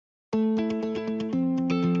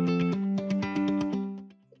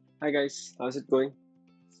Hi guys, how's it going?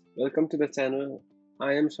 Welcome to the channel.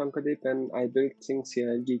 I am Sankhadeep and I build things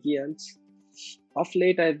here at GeekyAnts. Of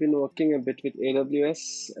late, I've been working a bit with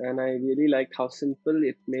AWS and I really like how simple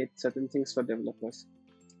it made certain things for developers.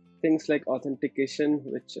 Things like authentication,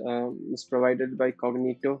 which is provided by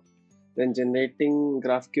Cognito, then generating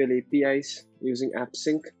GraphQL APIs using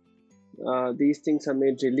AppSync. These things are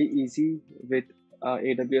made really easy with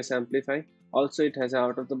AWS Amplify. Also, it has an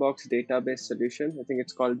out-of-the-box database solution. I think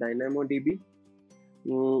it's called DynamoDB.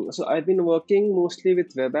 So I've been working mostly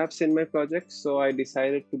with web apps in my project, so I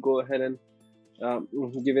decided to go ahead and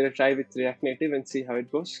give it a try with React Native and see how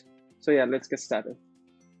it goes. So yeah, let's get started.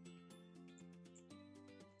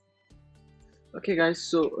 Okay guys,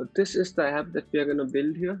 so this is the app that we are going to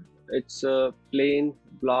build here. It's a plain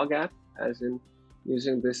blog app, as in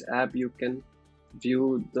using this app you can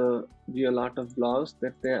view a lot of blogs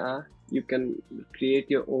that there are. You can create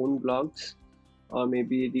your own blogs or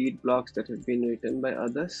maybe read blogs that have been written by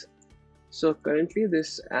others. So currently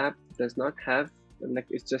this app does not have, like,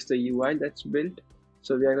 it's just a UI that's built.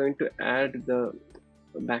 So we are going to add the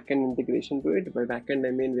backend integration to it. By backend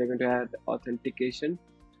I mean we are going to add authentication.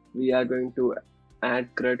 We are going to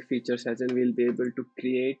add CRUD features, as in we'll be able to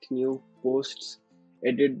create new posts,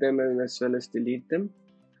 edit them, and as well as delete them.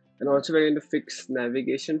 And also we're going to fix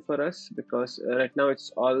navigation for us, because right now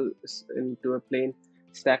it's all into a plain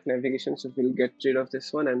stack navigation. So we'll get rid of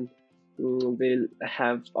this one and we'll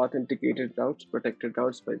have authenticated routes, protected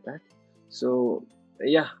routes by that. So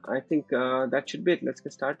yeah, I think that should be it. Let's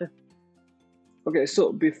get started. Okay,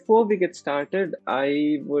 so before we get started,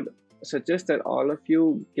 I would suggest that all of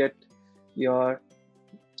you get your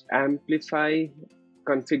Amplify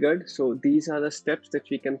configured. So these are the steps that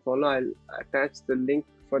we can follow. I'll attach the link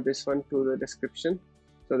for this one to the description,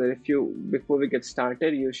 so that if you, before we get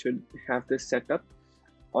started, you should have this set up.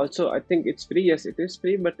 Also, I think it's free. Yes, it is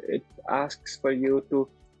free, but it asks for you to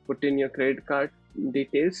put in your credit card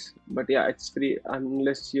details. But yeah, it's free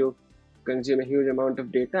unless you consume a huge amount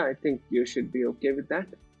of data. I think you should be okay with that.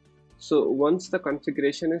 So once the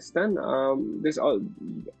configuration is done,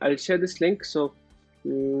 I'll share this link so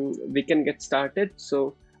we can get started.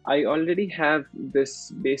 So I already have this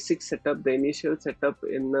basic setup, the initial setup,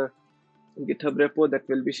 in the GitHub repo that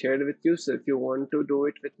will be shared with you. So if you want to do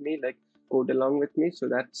it with me, like code along with me, so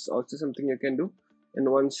that's also something you can do. And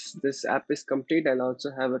once this app is complete, I'll also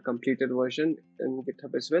have a completed version in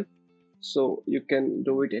GitHub as well, so you can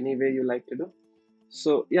do it any way you like to do.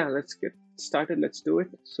 So yeah, let's get started. Let's do it.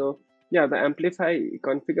 So yeah, the Amplify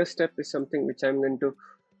configure step is something which I'm going to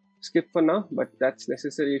skip for now, but that's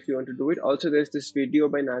necessary if you want to do it. Also, there's this video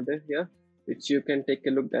by Nader here which you can take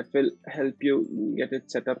a look, that will help you get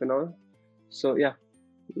it set up and all. So yeah,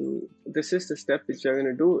 this is the step which you're going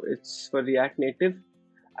to do. It's for React Native.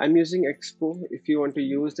 I'm using Expo. If you want to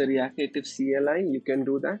use the React Native CLI, you can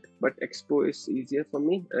do that, but Expo is easier for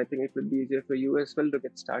me, and I think it will be easier for you as well to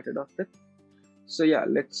get started off with. So yeah,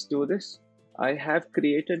 let's do this. I have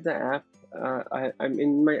created the app. I'm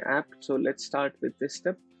in my app, so let's start with this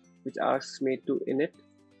step, which asks me to init.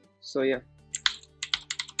 So yeah,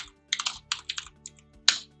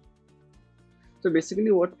 so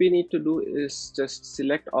basically what we need to do is just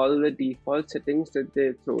select all the default settings that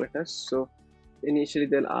they throw at us. So initially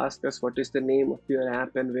they'll ask us what is the name of your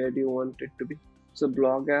app and where do you want it to be. So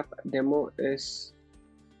blog app demo is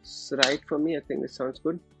right for me. I think it sounds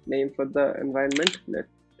good. Name for the environment, let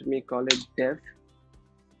me call it dev.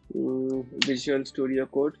 Visual Studio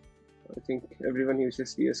Code, I think everyone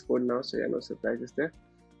uses VS Code now, so yeah, no surprises there.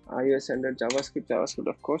 iOS and JavaScript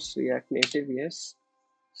of course. React Native, yes.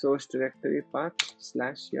 Source directory path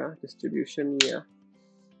 / yeah. Distribution, yeah.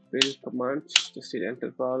 Build commands, just hit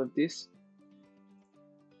enter for all of these.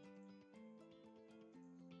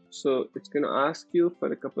 So it's going to ask you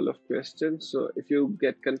for a couple of questions. So if you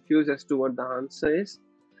get confused as to what the answer is,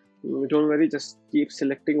 don't worry, just keep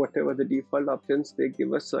selecting whatever the default options they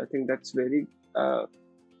give us. So I think that's very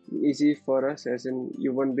easy for us, as in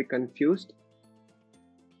you won't be confused.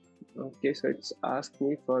 Okay, so it's asked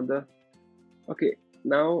me for the, okay,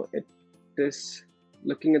 now it is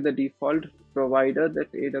looking at the default provider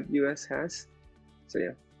that AWS has. So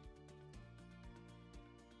yeah,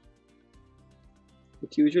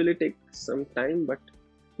 it usually takes some time, but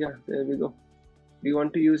yeah, there we go. Do you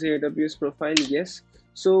want to use AWS profile? Yes.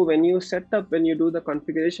 So when you do the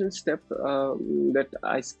configuration step that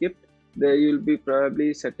I skipped, there you'll be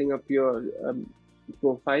probably setting up your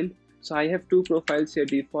profile. So I have two profiles here,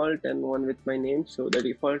 default and one with my name. So the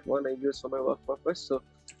default one I use for my work purpose, so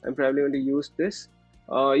I'm probably going to use this.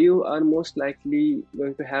 You are most likely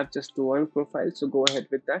going to have just one profile, so go ahead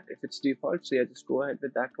with that if it's default. So yeah, just go ahead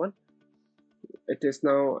with that one. it is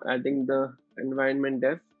now adding the environment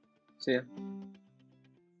dev. So yeah.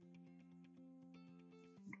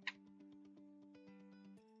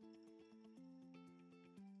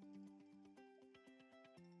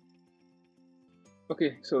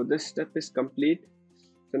 Okay, so this step is complete.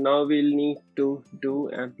 So now we'll need to do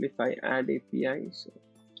Amplify add API. So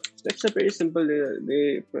steps are pretty simple.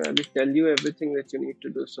 They probably tell you everything that you need to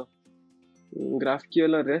do. So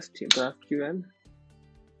GraphQL or REST, GraphQL,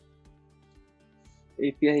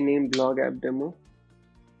 API name blog app demo.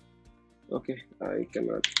 Okay, I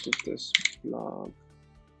cannot put this blog.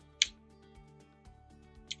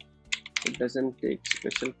 It doesn't take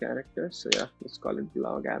special characters. So yeah, let's call it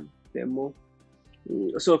blog app demo.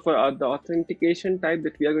 So for the authentication type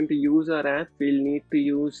that we are going to use our app, we'll need to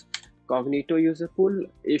use Cognito user pool.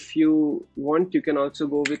 If you want, you can also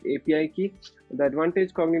go with API key. The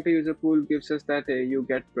advantage Cognito user pool gives us that you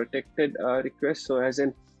get protected requests. So as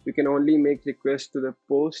in, you can only make requests to the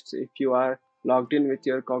posts if you are logged in with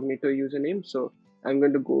your Cognito username. So I'm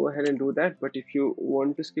going to go ahead and do that. But if you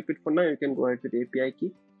want to skip it for now, you can go ahead with API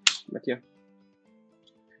key. But yeah,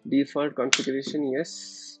 default configuration,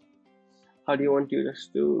 yes. How do you want users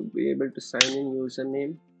to be able to sign in?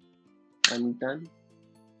 Username. I'm done.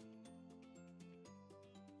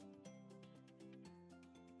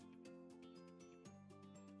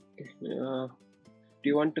 Okay. Do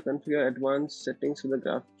you want to configure advanced settings for the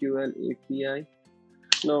GraphQL API?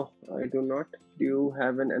 No, I do not. Do you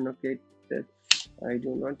have an annotated? I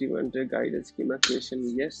do not. Do you want a guided schema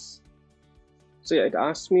creation? Yes. So yeah, it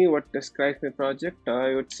asks me what describes my project.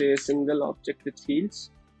 I would say a single object with fields.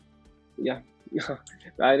 Yeah. The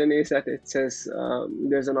irony is that it says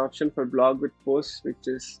there's an option for blog with posts, which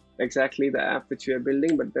is exactly the app which we are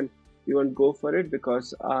building, but then we won't go for it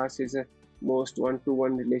because ours is a most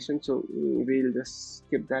one-to-one relation. So we'll just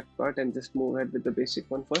skip that part and just move ahead with the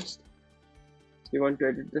basic one first. You want to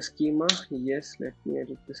edit the schema? Yes, let me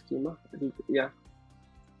edit the schema. Yeah.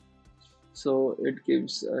 So it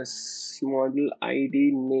gives us model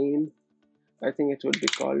ID name. I think it would be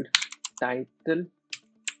called title.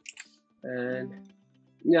 And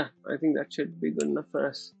yeah, I think that should be good enough for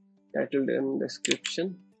us. Title and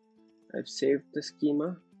description. I've saved the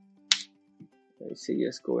schema. I say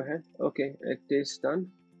yes, go ahead. Okay, it is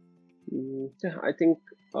done. Yeah, I think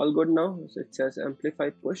all good now. So it says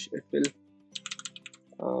Amplify push. It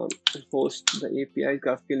will host the API,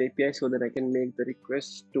 GraphQL API, so that I can make the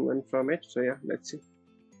requests to and from it. So yeah, let's see.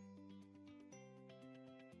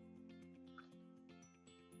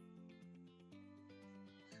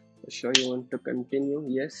 Sure, you want to continue?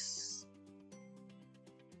 Yes.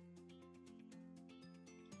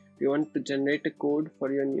 You want to generate a code for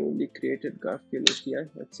your newly created GraphQL API?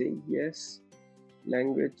 Let's say yes.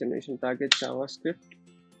 Language generation target JavaScript.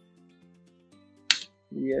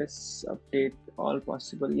 Yes. Update all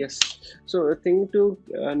possible. Yes. So the thing to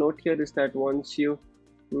note here is that once you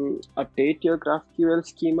update your GraphQL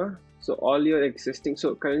schema, so all your existing,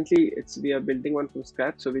 so currently we are building one from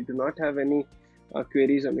scratch, so we do not have any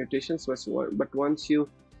queries or mutations, but once you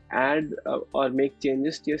add or make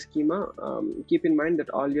changes to your schema, keep in mind that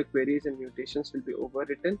all your queries and mutations will be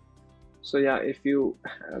overwritten. So yeah, if you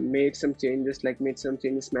made some changes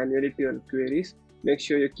manually to your queries, make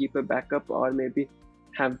sure you keep a backup or maybe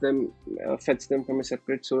have them fetch them from a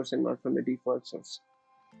separate source and not from the default source.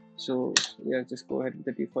 So yeah, just go ahead with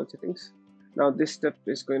the default settings. Now this step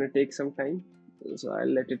is going to take some time, so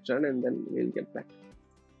I'll let it run and then we'll get back.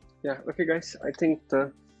 Yeah, okay guys, I think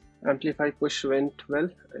the Amplify push went well.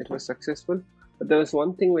 It was successful, but there was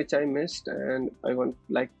one thing which I missed and I would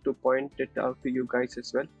like to point it out to you guys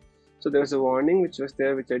as well. So there was a warning which was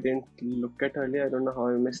there which I didn't look at earlier. I don't know how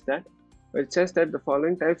I missed that, but it says that the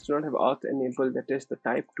following types do not have auth enabled. That is the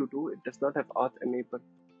type to do, it does not have auth enabled.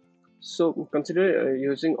 So consider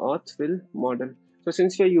using auth will model. So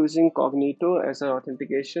since we are using Cognito as our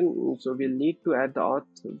authentication, so we'll need to add the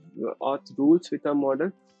auth rules with our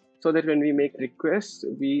model, so that when we make requests,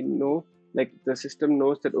 we know, like the system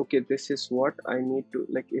knows that, okay, this is what I need to,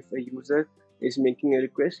 like if a user is making a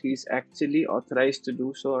request, he's actually authorized to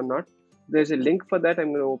do so or not. There's a link for that.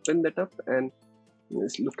 I'm going to open that up and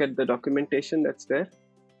let's look at the documentation that's there.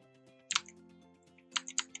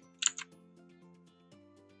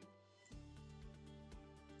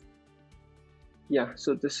 Yeah,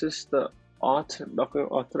 so this is the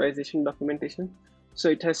authorization documentation. So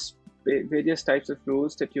it has various types of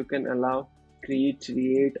rules that you can allow: create,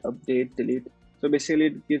 update, delete. So basically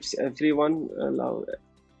it gives everyone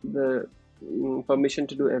the permission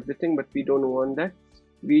to do everything, but we don't want that.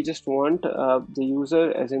 We just want the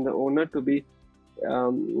user, as in the owner, to be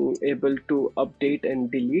able to update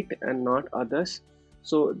and delete and not others.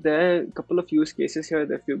 So there are a couple of use cases here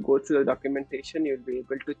that if you go through the documentation, you'll be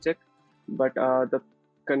able to check. But the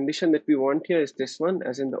condition that we want here is this one,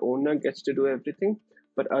 as in the owner gets to do everything,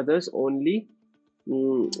 but others only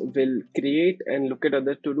will create and look at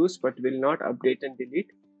other to-dos, but will not update and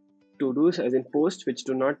delete to-dos as in posts which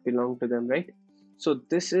do not belong to them, right? So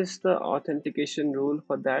this is the authentication rule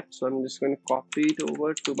for that. So I'm just going to copy it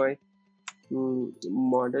over to my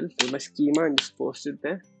model, to my schema, and just post it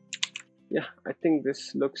there. Yeah, I think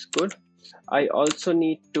this looks good. I also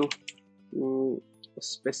need to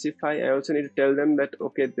specify, I also need to tell them that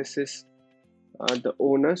okay, this is the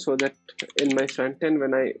owner, so that in my front end,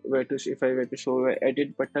 when I were to, if I were to show an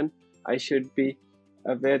edit button, I should be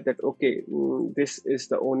aware that okay, this is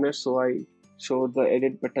the owner, so I show the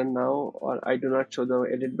edit button now, or I do not show the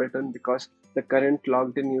edit button because the current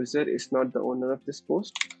logged in user is not the owner of this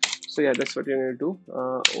post. So yeah, that's what you're going to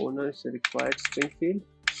do. Owner is a required string field.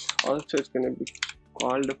 Also, it's going to be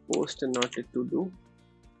called a post and not a to do.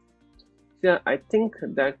 Yeah, I think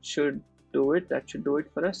that should do it. That should do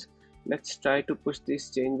it for us. Let's try to push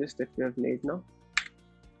these changes that we have made now.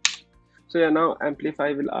 So yeah, now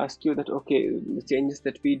Amplify will ask you that okay, the changes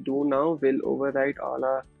that we do now will override all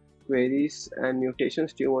our queries and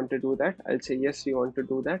mutations. Do you want to do that? I'll say yes, we want to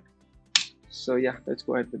do that. So yeah, let's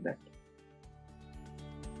go ahead with that.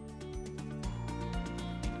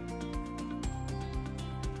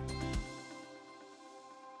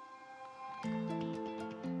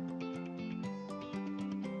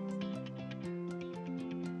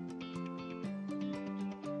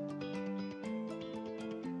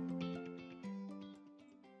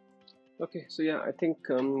 Okay, so yeah, I think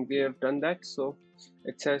we have done that. So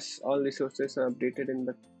it says all resources are updated in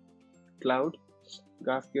the cloud.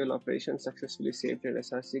 GraphQL operation successfully saved at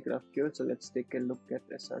SRC GraphQL. So let's take a look at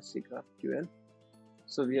SRC GraphQL.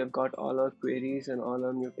 So we have got all our queries and all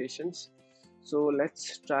our mutations. So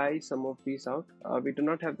let's try some of these out. We do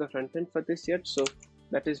not have the front end for this yet, so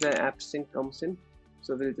that is where AppSync comes in.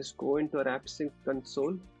 So we'll just go into our AppSync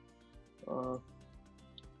console.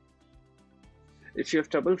 If you have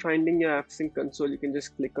trouble finding your AppSync console, you can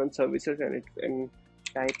just click on services and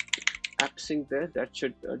type AppSync there. That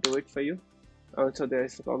should do it for you. Also,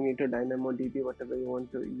 there's Cognito, DynamoDB, whatever you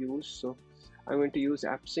want to use. So I'm going to use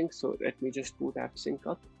AppSync. So let me just boot AppSync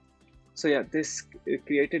up. So yeah, this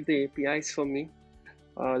created the APIs for me.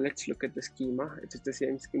 Let's look at the schema. It is the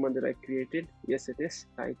same schema that I created. Yes, it is.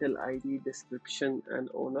 Title, ID, description, and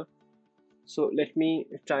owner. So let me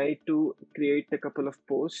try to create a couple of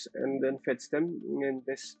posts and then fetch them in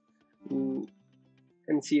this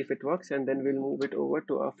and see if it works, and then we'll move it over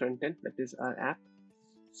to our front end, that is our app.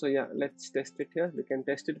 So yeah, let's test it here. We can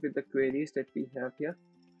test it with the queries that we have here.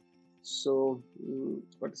 So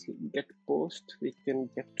what is get post? We can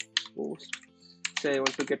get post. Say I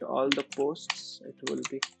want to get all the posts. It will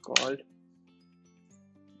be called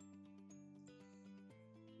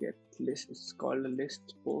get list. It's called a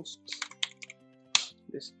list posts.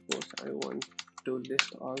 List post. I want to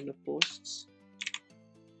list all the posts.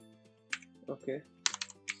 Okay.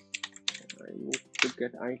 I need to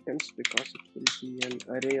get items because it will be an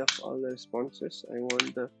array of all the responses. I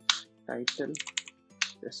want the title,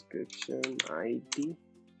 description, ID.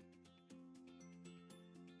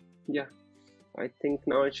 Yeah, I think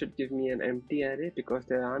now it should give me an empty array because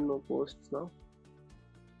there are no posts now.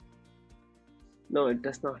 No, it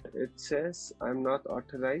does not. It says I'm not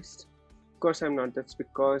authorized. Of course I'm not. That's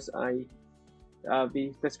because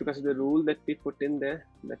that's because of the rule that we put in there,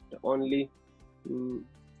 that only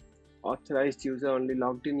authorized user, only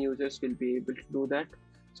logged in users will be able to do that.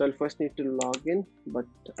 So I'll first need to log in, but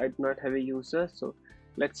I do not have a user. So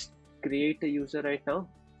let's create a user right now.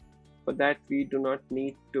 For that, we do not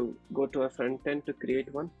need to go to our front end to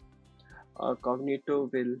create one.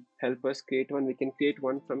 Cognito will help us create one. We can create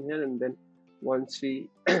one from here, and then once we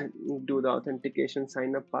do the authentication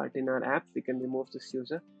sign up part in our app, we can remove this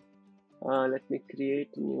user. Let me create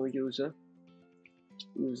a new user.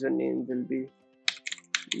 Username will be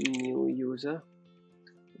new user.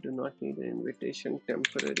 Do not need an invitation.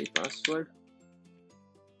 Temporary password.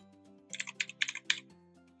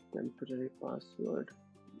 Temporary password.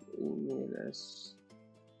 Email as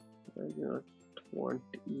I do not want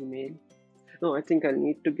email. No, I think I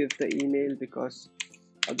need to give the email because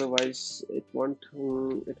otherwise it won't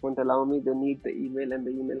allow me to need the email, and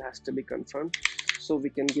the email has to be confirmed. So we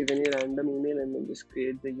can give any random email and then just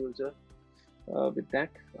create the user with that.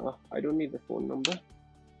 I don't need the phone number.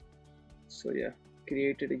 So yeah,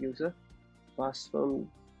 created a user.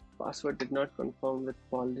 Password did not confirm with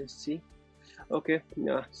policy. Okay,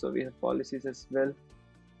 yeah, so we have policies as well.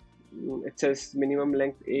 It says minimum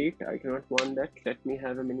length 8. I cannot want that. Let me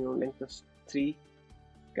have a minimum length of 3.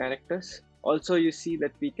 characters. Also, you see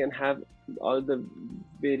that we can have all the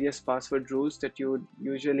various password rules that you would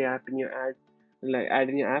usually add in your add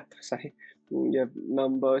in your app. Sorry, you have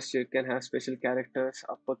numbers. You can have special characters,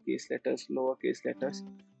 uppercase letters, lowercase letters.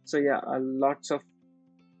 So yeah, lots of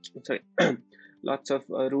sorry, lots of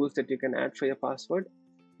rules that you can add for your password.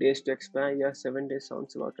 Days to expire, yeah, 7 days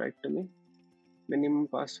sounds about right to me. Minimum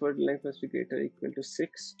password length must be greater or equal to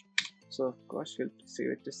 6. So of course we'll save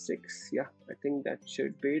it to 6. Yeah, I think that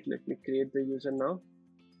should be it. Let me create the user now.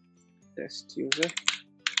 Test user,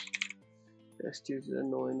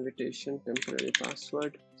 no invitation, temporary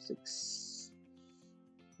password 6.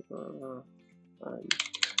 I'll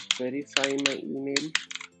verify my email.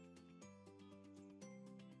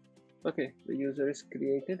 Okay, the user is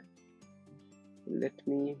created. Let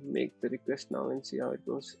me make the request now and see how it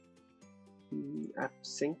goes. App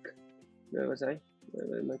sync. Where was I? Where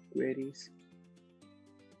were my queries?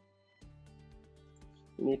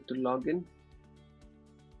 Need to log in.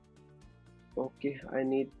 Okay, I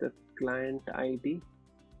need the client ID,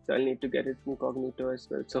 so I'll need to get it from Cognito as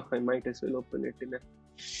well, so I might as well open it in a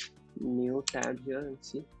new tab here and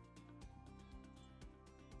see.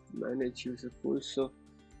 Manage user pool. So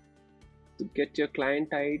to get your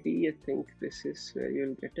client ID, I think this is where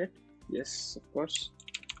you'll get it. Yes, of course.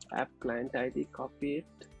 App client ID, copy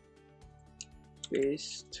it,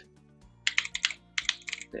 paste,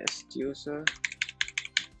 test user,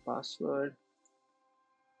 password.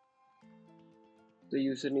 The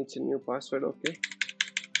user needs a new password. Okay,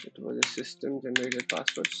 it was a system generated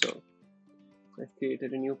password, so I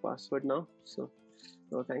created a new password now. So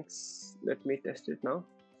no thanks. Let me test it now.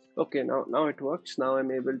 Okay, now it works. Now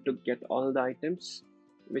I'm able to get all the items,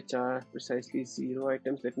 which are precisely 0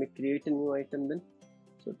 items. Let me create a new item then.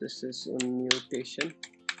 So this is a mutation.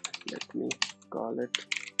 Let me call it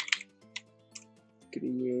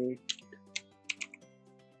create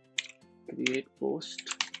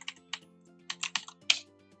post.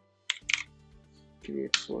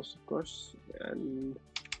 Create post, of course, and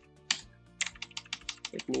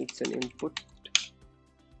it needs an input.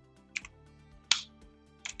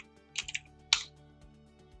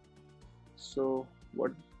 So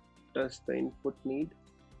what does the input need?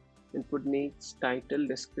 Input needs title,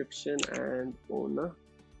 description, and owner.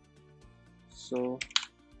 So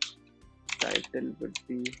title would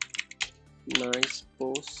be nice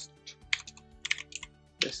post.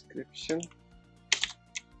 Description,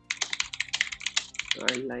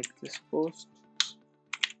 I like this post.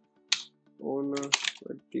 Owner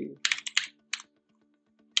would be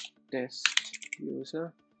test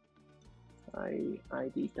user.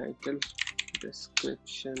 ID, title,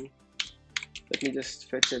 description. Let me just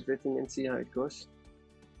fetch everything and see how it goes.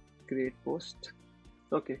 Create post.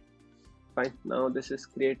 Okay, fine. Now this is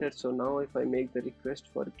created. So now if I make the request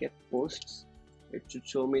for get posts, it should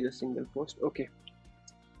show me the single post. Okay,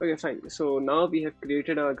 fine. So now we have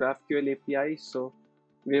created our GraphQL API. So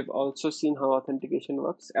we have also seen how authentication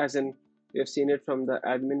works, as in we have seen it from the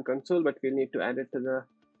admin console, but we'll need to add it to the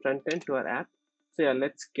front end, to our app. So yeah,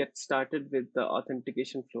 let's get started with the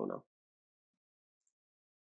authentication flow now.